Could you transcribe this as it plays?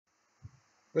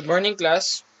Good morning,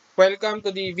 class. Welcome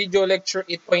to the video lecture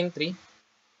 8.3.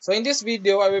 So in this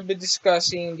video, I will be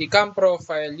discussing the cam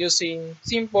profile using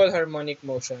simple harmonic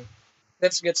motion.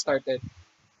 Let's get started.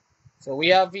 So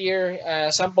we have here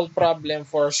a sample problem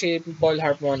for simple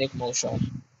harmonic motion.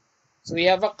 So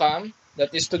we have a cam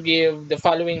that is to give the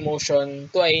following motion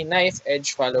to a knife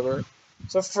edge follower.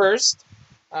 So first,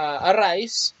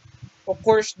 arise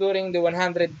occurs during the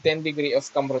 110 degree of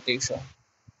cam rotation.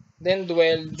 Then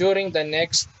dwell during the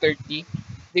next 30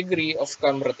 degree of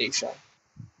cam rotation.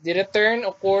 The return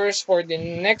occurs for the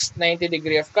next 90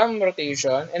 degree of cam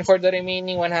rotation, and for the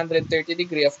remaining 130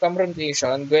 degree of cam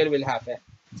rotation, dwell will happen.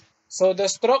 So the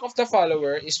stroke of the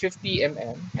follower is 50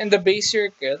 mm and the base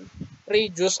circle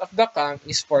radius of the cam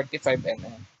is 45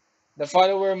 mm. The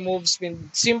follower moves with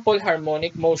simple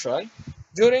harmonic motion.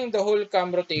 During the whole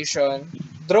cam rotation,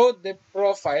 draw the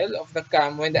profile of the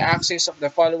cam when the axis of the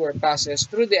follower passes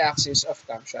through the axis of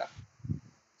camshaft.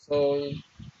 So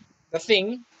the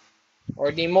thing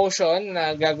or the motion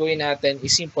na gagawin natin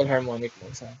is simple harmonic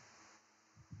motion.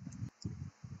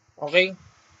 Okay?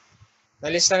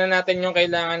 Nalista na natin yung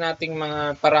kailangan nating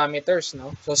mga parameters,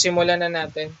 no? So simulan na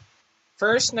natin.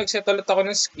 First, nag-set ulit ako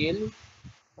ng skill.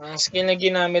 Ang skill na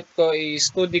ginamit ko is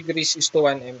 2 degrees is to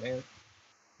 1 mm.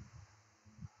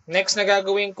 Next na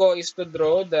gagawin ko is to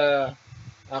draw the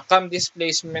cam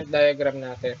displacement diagram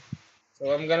natin.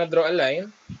 So I'm gonna draw a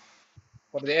line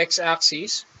for the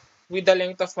x-axis with the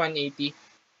length of 180.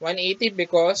 180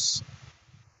 because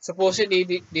supposedly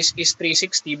this is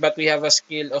 360 but we have a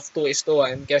scale of 2 is to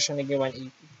 1 kaya siya naging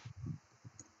 180.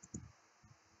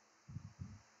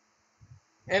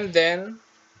 And then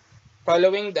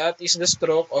following that is the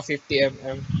stroke of 50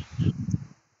 mm.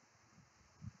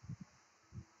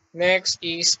 Next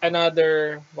is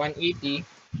another 180.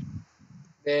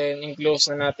 Then enclose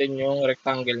na natin yung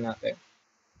rectangle natin.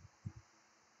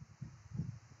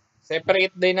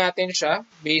 Separate din natin siya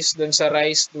based dun sa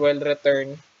rise, dwell,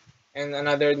 return, and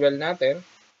another dwell natin.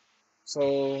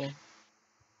 So,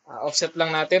 offset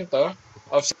lang natin to.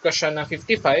 Offset ko siya ng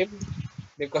 55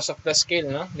 because of the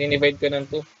scale, no? Dinivide ko ng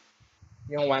 2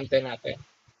 yung 110 natin.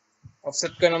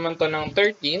 Offset ko naman to ng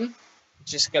 13,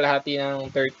 which is kalahati ng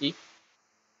 30.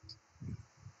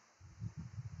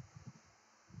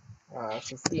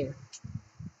 15.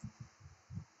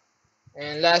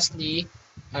 And lastly,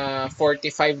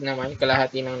 45 naman,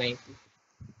 kalahati ng 90.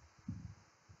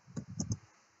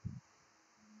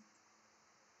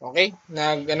 Okay,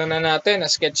 na natin,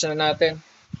 na-sketch na natin.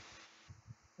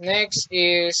 Next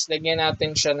is, lagyan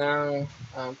natin siya ng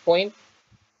point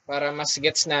para mas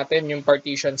gets natin yung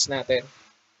partitions natin.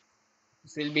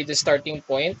 This will be the starting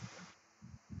point.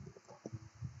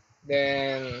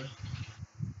 Then,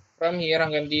 from here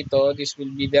hanggang dito, this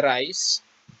will be the rise,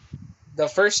 the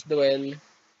first dwell,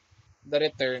 the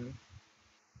return,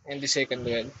 and the second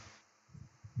dwell.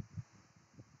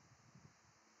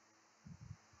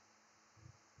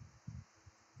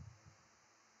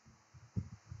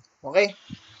 Okay.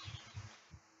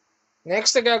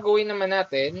 Next na gagawin naman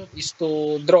natin is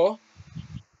to draw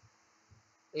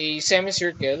a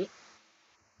semicircle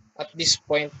at this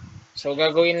point. So,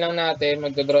 gagawin lang natin,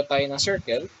 magdodraw tayo ng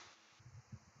circle.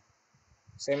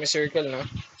 Semicircle, no?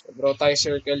 So, draw tayo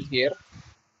circle here.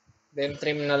 Then,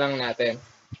 trim na lang natin.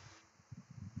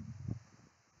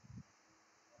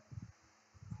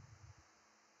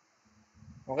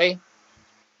 Okay.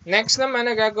 Next naman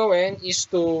na gagawin is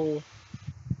to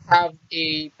have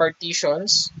a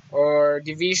partitions or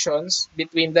divisions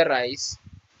between the rise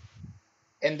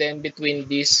and then between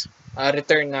this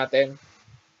return natin.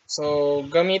 So,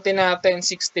 gamitin natin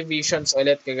 6 divisions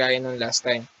ulit kagaya ng last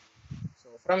time.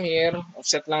 So, from here,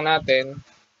 offset lang natin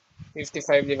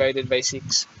 55 divided by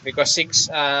 6 because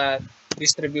 6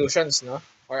 distributions, no?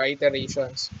 Or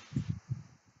iterations.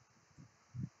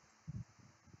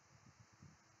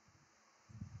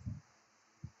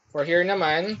 For here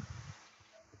naman,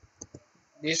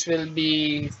 this will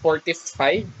be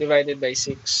 45 divided by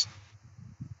 6.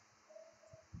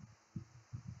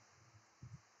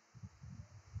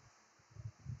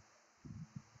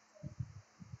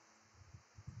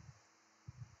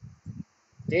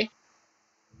 Okay?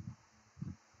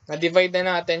 Na-divide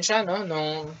na natin siya, no?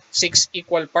 Nung 6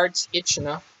 equal parts each,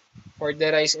 no? For the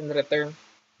rise and return.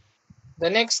 The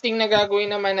next thing na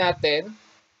gagawin naman natin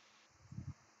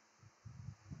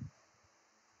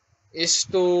is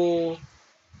to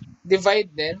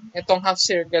divide din itong half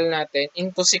circle natin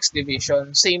into 6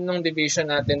 division. Same nung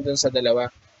division natin dun sa dalawa.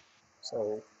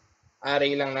 So,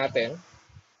 array lang natin.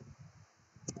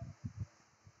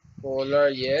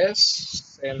 Color, yes.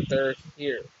 Center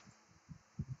here.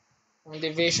 Ang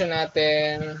division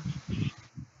natin,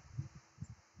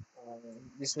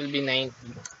 This will be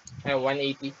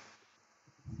 180.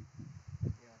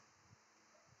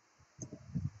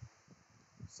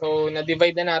 So,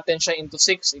 na-divide na natin siya into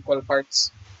 6 equal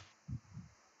parts.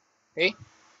 Okay?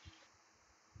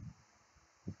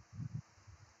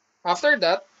 After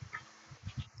that,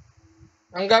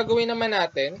 ang gagawin naman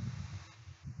natin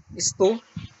is to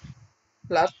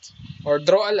plot or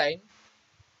draw a line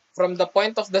from the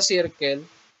point of the circle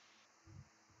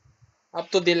up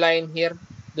to the line here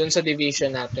dun sa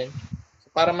division natin. So,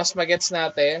 para mas magets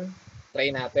natin, try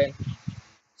natin.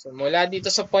 So, mula dito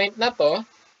sa point na to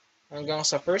hanggang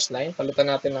sa first line,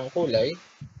 palitan natin ng kulay.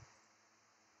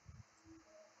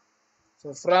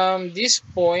 So, from this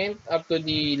point up to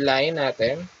the line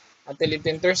natin until it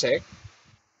intersect,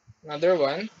 another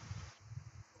one.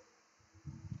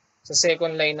 Sa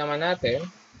second line naman natin,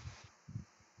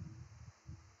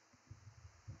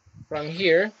 from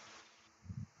here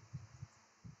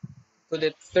to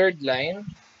the third line,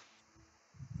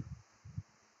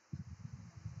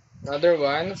 another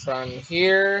one from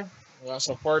here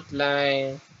sa fourth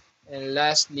line, and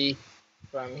lastly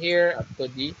from here up to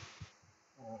the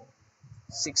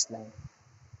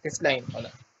fifth line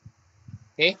pala.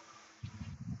 Okay?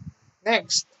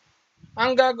 Next,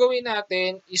 ang gagawin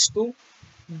natin is to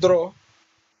draw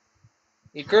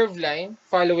a curved line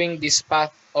following this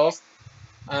path of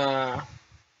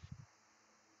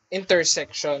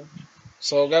intersection.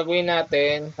 So, gagawin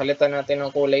natin, palitan natin ng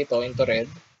kulay ito into red.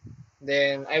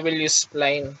 Then, I will use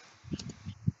line.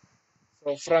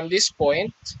 So, from this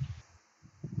point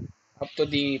up to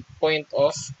the point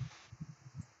of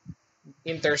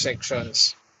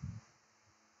intersections.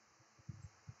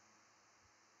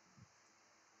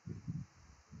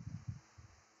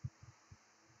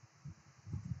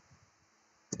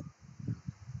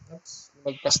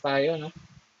 Magpas tayo, no?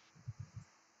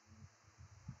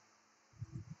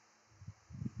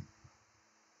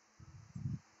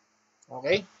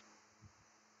 Okay.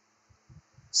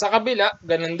 Sa kabila,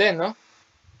 ganun din, no?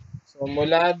 So,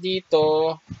 mula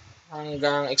dito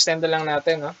hanggang, extend lang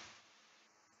natin, no?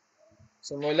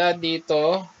 So, mula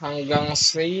dito hanggang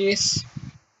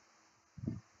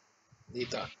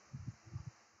dito.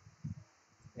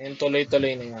 Ayan,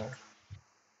 tuloy-tuloy na yan.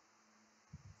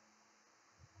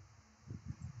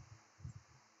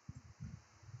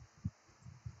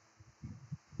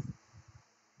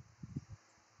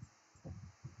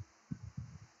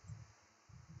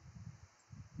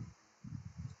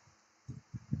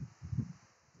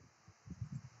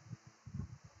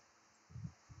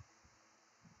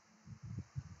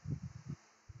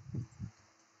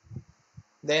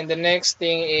 Then the next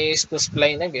thing is to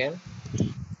spline again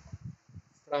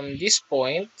from this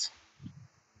point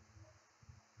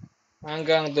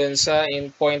hanggang dun sa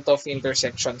point of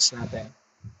intersections natin.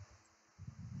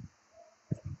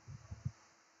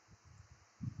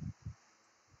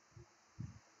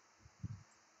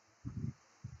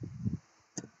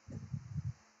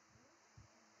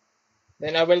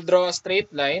 Then I will draw a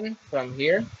straight line from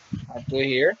here up to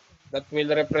here that will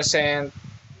represent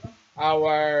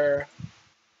our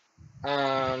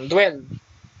dwell.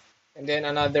 And then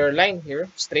another line here,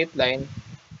 straight line,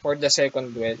 for the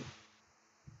second dwell.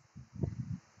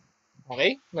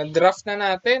 Okay? Mag-draft na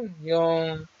natin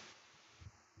yung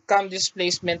cam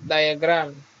displacement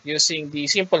diagram using the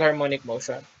simple harmonic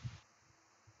motion.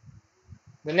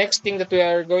 The next thing that we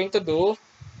are going to do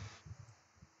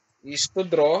is to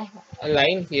draw a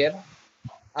line here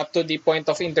up to the point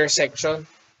of intersection.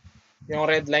 Yung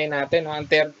red line natin, no?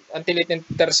 Until it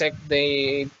intersect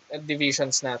the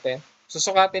divisions natin.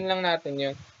 Susukatin lang natin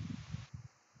yun.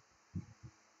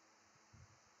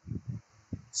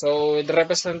 So,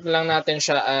 represent lang natin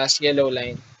siya as yellow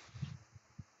line.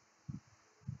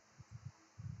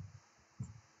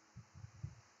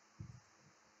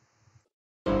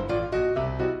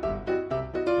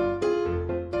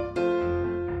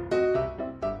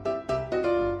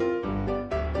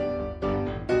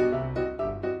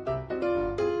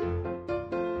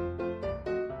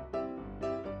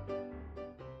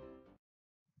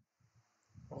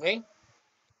 Okay?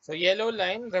 So, yellow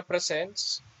line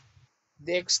represents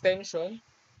the extension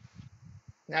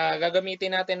na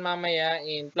gagamitin natin mamaya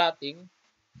in plotting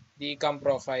the cam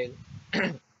profile.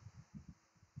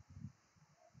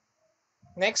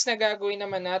 Next na gagawin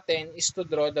naman natin is to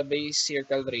draw the base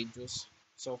circle radius.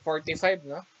 So, 45,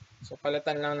 no? So,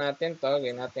 palitan lang natin to.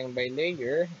 Gawin natin by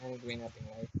layer and gawin natin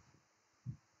white.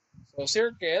 So,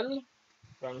 circle,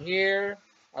 from here,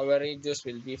 our radius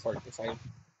will be 45.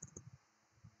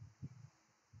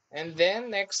 And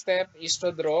then, next step is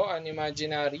to draw an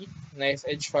imaginary knife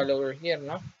edge follower here,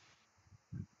 no?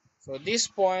 So, this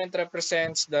point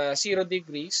represents the 0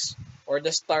 degrees or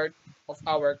the start of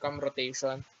our cam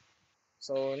rotation.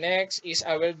 So next is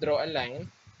I will draw a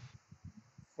line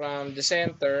from the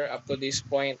center up to this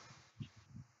point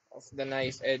of the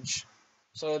knife edge.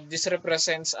 So this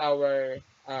represents our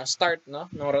start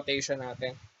ng rotation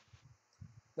natin.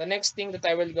 The next thing that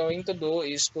I will going to do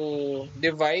is to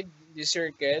divide the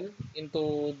circle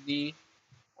into the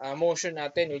motion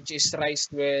natin, which is rise,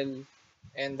 dwell,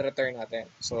 and return natin.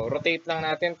 So rotate lang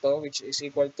natin to, which is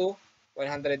equal to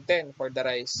 110 for the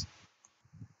rise.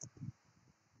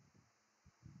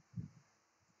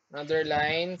 Another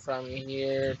line from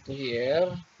here to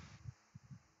here.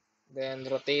 Then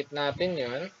rotate natin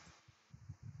yun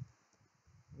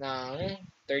ng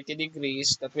 30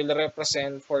 degrees that will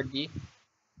represent for the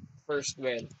first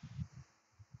dwell.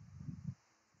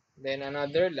 Then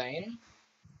another line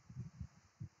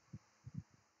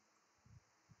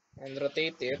and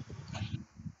rotate it,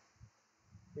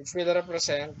 which will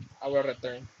represent our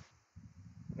return,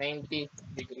 90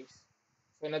 degrees.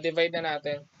 So na-divide na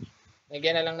natin.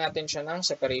 Nagyan na lang natin siya ng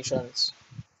separations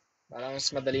para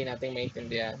mas madali nating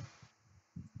maintindihan.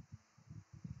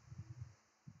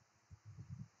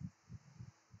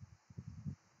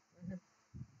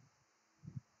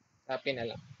 Copy na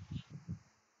lang.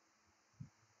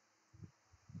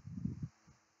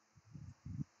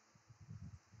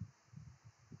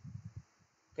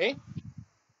 Okay?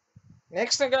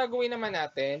 Next na gagawin naman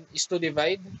natin is to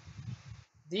divide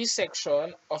this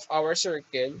section of our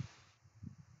circle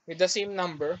with the same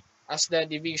number as the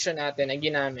division natin na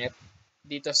ginamit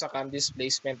dito sa cam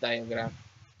displacement diagram.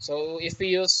 So, if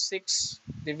we use 6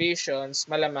 divisions,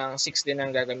 malamang 6 din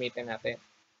ang gagamitin natin.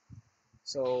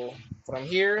 So, from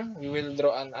here, we will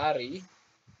draw an array,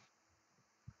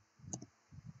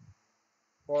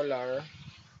 polar,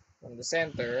 from the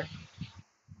center,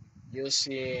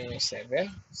 using 7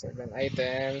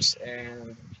 items,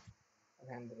 and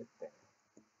 110.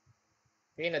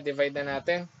 Okay, na-divide na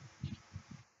natin.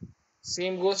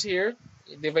 Same goes here.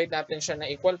 I-divide natin siya na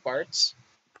equal parts.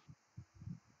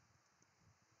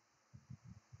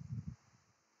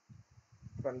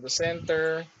 From the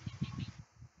center,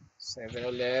 7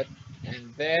 ulit,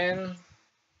 and then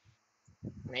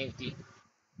 90.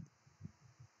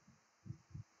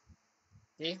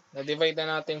 Okay, na-divide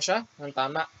na natin siya ng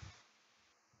tama.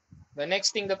 The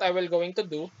next thing that I will going to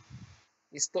do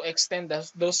is to extend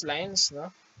those lines,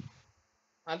 no,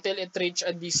 until it reach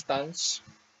a distance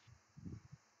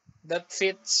that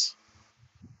fits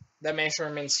the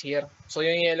measurements here. So,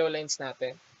 yung yellow lines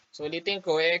natin. So, ulitin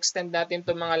ko, i-extend natin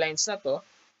itong mga lines na to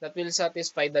that will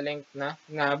satisfy the length na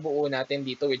buo natin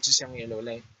dito, which is yung yellow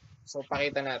line. So,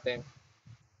 pakita natin.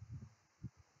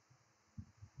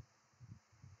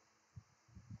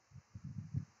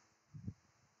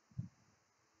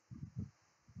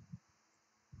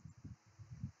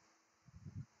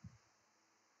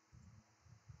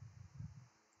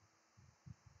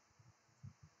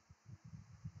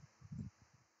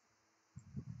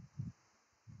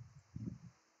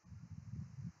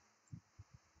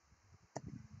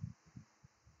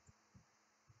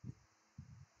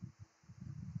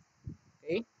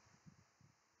 Okay?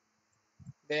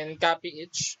 Then, copy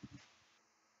each.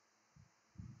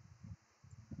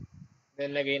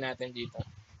 Then, lagay natin dito.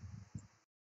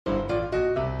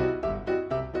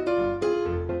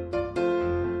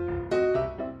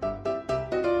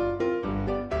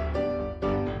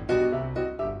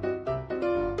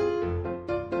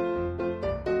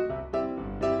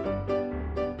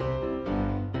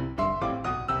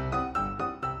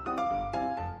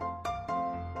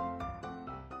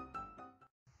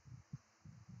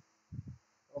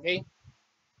 Okay?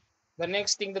 The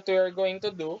next thing that we are going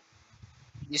to do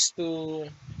is to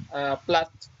plot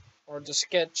or to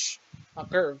sketch a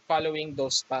curve following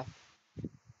those paths.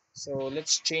 So,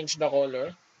 let's change the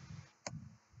color.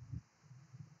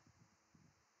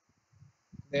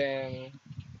 Then,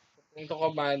 into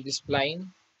command this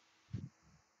spline.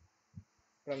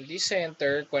 From this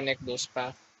center, connect those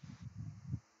paths.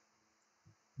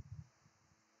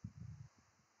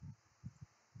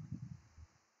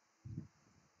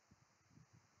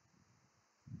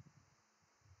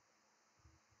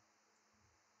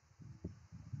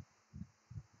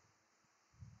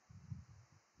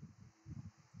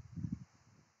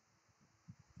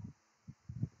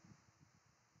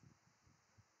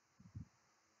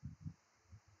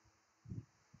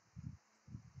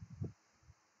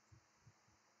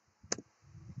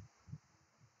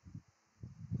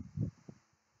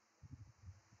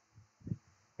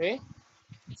 Okay?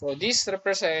 So, this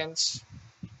represents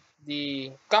the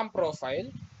cam profile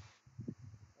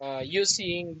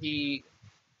using the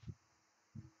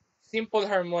simple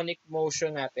harmonic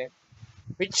motion natin,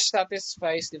 which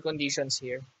satisfies the conditions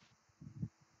here.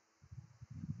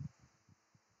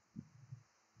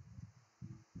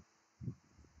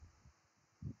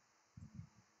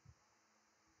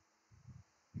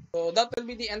 So that will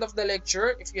be the end of the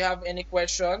lecture. If you have any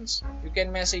questions, you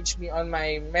can message me on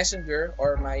my messenger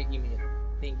or my email.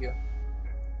 Thank you.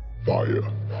 Fire.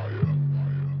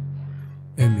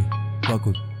 Emmy,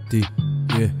 faculty,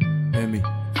 yeah. Emmy,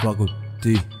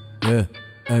 faculty, yeah.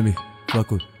 Emmy,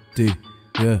 faculty,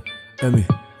 yeah. Emmy,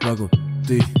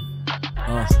 faculty.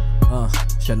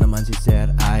 Siya naman si Sir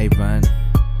Ivan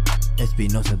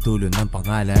Espinosa, dulo ng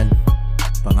pangalan.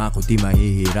 Pangako di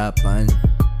mahihirapan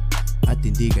at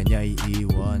hindi kanya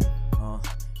iiwan.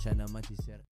 Siya naman si Sir